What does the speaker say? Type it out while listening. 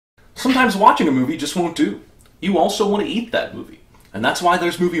Sometimes watching a movie just won't do. You also want to eat that movie. And that's why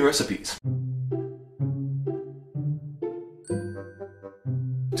there's movie recipes.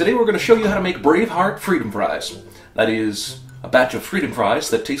 Today we're going to show you how to make Braveheart freedom fries. That is, a batch of freedom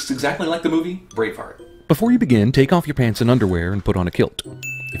fries that tastes exactly like the movie Braveheart. Before you begin, take off your pants and underwear and put on a kilt.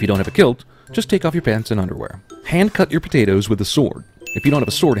 If you don't have a kilt, just take off your pants and underwear. Hand cut your potatoes with a sword. If you don't have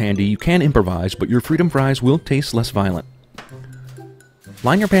a sword handy, you can improvise, but your freedom fries will taste less violent.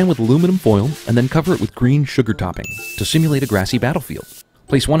 Line your pan with aluminum foil and then cover it with green sugar topping to simulate a grassy battlefield.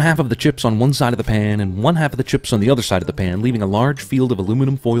 Place one half of the chips on one side of the pan and one half of the chips on the other side of the pan, leaving a large field of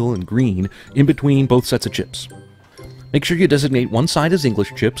aluminum foil and green in between both sets of chips. Make sure you designate one side as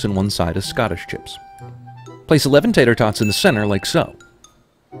English chips and one side as Scottish chips. Place 11 tater tots in the center like so.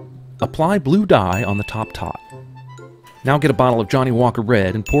 Apply blue dye on the top tot. Now get a bottle of Johnny Walker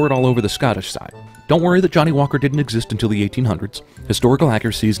Red and pour it all over the Scottish side. Don't worry that Johnny Walker didn't exist until the 1800s. Historical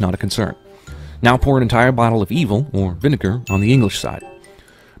accuracy is not a concern. Now pour an entire bottle of Evil, or vinegar, on the English side.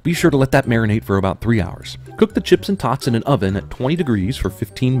 Be sure to let that marinate for about 3 hours. Cook the chips and tots in an oven at 20 degrees for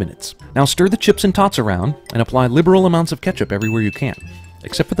 15 minutes. Now stir the chips and tots around and apply liberal amounts of ketchup everywhere you can,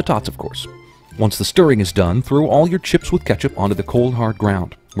 except for the tots, of course. Once the stirring is done, throw all your chips with ketchup onto the cold, hard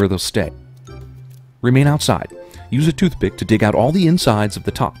ground, where they'll stay. Remain outside. Use a toothpick to dig out all the insides of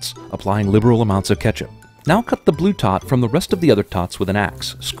the tots, applying liberal amounts of ketchup. Now cut the blue tot from the rest of the other tots with an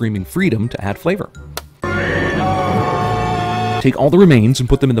axe, screaming freedom to add flavor. Take all the remains and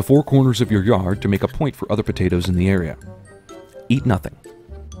put them in the four corners of your yard to make a point for other potatoes in the area. Eat nothing.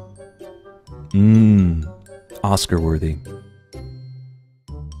 Oscar-worthy.